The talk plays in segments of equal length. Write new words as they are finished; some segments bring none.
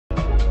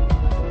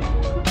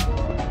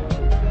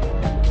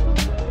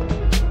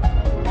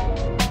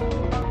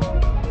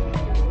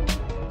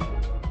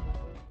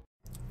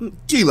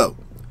Kilo,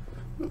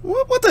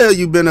 what the hell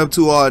you been up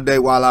to all day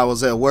while I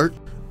was at work?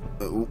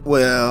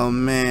 Well,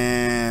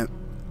 man,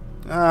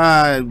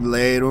 I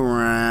laid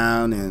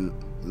around and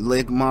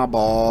licked my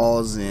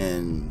balls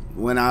and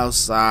went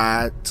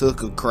outside,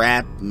 took a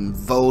crap and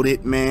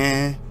voted,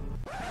 man.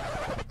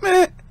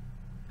 Man,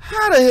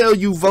 how the hell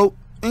you vote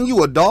and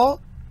you a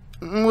dog?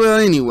 Well,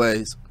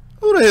 anyways,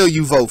 who the hell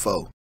you vote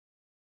for?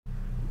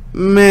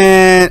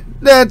 Man,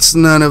 that's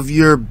none of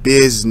your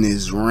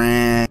business,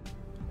 Ran.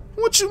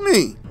 What you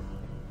mean?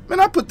 Man,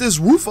 I put this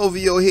roof over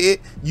your head.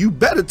 You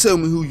better tell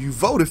me who you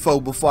voted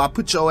for before I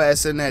put your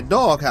ass in that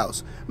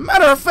doghouse.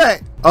 Matter of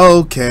fact,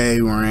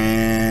 okay,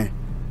 Ran.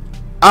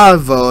 I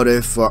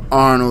voted for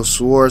Arnold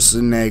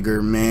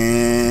Schwarzenegger,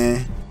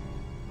 man.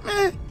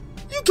 Man,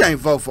 you can't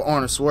vote for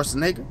Arnold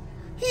Schwarzenegger.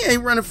 He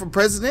ain't running for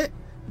president.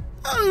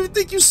 I don't even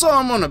think you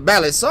saw him on the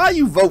ballot, so how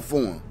you vote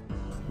for him?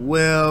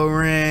 Well,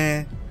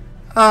 Ran,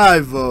 I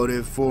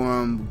voted for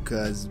him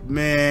because,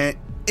 man,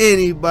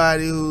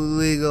 anybody who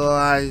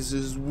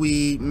legalizes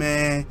weed,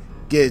 man,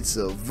 gets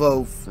a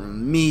vote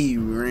from me,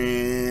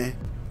 Ran.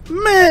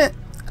 Man,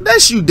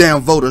 that's you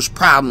damn voters'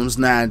 problems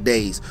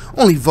nowadays.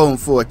 Only voting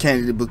for a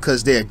candidate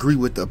because they agree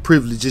with the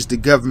privileges the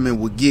government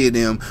will give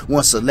them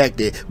once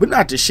elected, but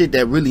not the shit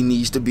that really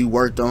needs to be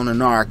worked on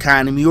in our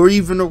economy or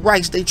even the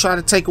rights they try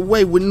to take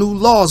away with new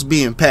laws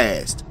being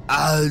passed.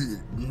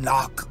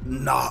 Knock,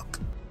 knock.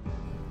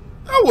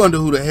 I wonder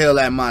who the hell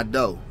at my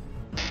door.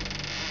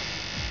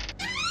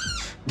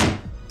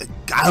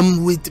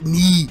 Come with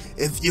me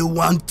if you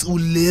want to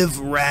live,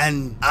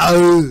 Ran.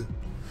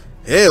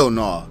 Hell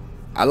no.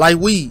 I like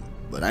weed,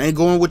 but I ain't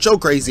going with your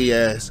crazy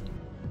ass.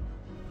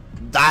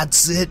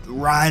 That's it,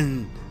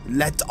 Ran.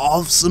 Let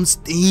off some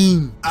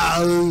steam.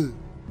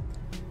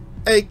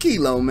 Hey,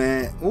 Kilo,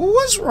 man.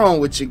 What's wrong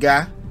with you,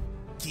 guy?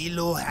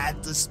 Kilo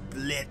had to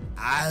split.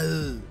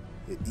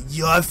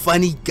 You're a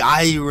funny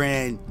guy,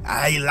 Ran.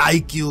 I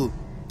like you.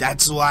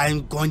 That's why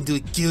I'm going to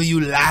kill you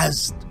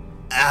last.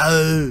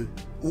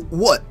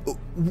 What?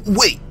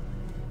 Wait.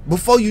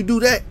 Before you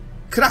do that,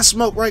 could I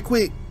smoke right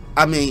quick?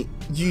 I mean,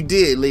 you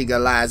did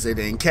legalize it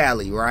in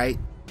Cali, right?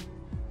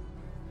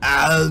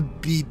 I'll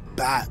be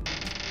back.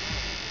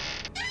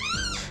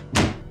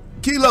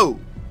 Kilo.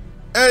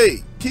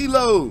 Hey,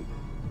 Kilo.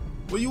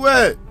 Where you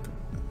at?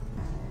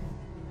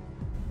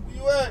 Where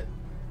you at?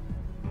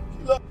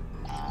 Kilo.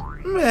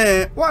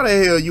 Man, why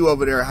the hell you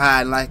over there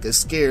hiding like a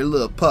scared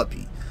little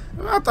puppy?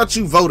 I thought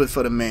you voted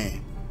for the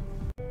man.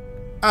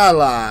 I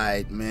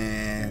lied,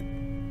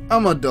 man.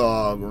 I'm a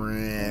dog,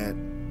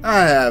 Ran. I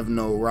have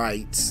no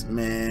rights,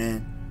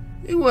 man.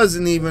 He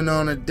wasn't even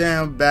on a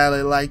damn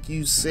ballot like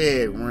you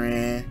said,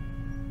 Ran.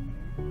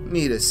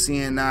 Need a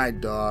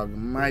CNI dog.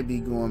 Might be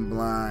going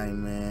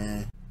blind,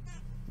 man.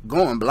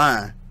 Going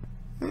blind?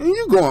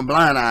 You going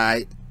blind,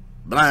 alright.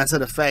 Blind to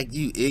the fact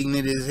you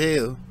ignorant as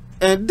hell.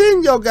 And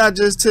didn't your guy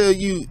just tell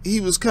you he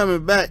was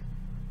coming back?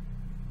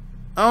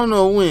 I don't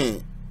know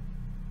when,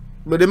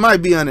 but it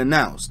might be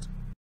unannounced.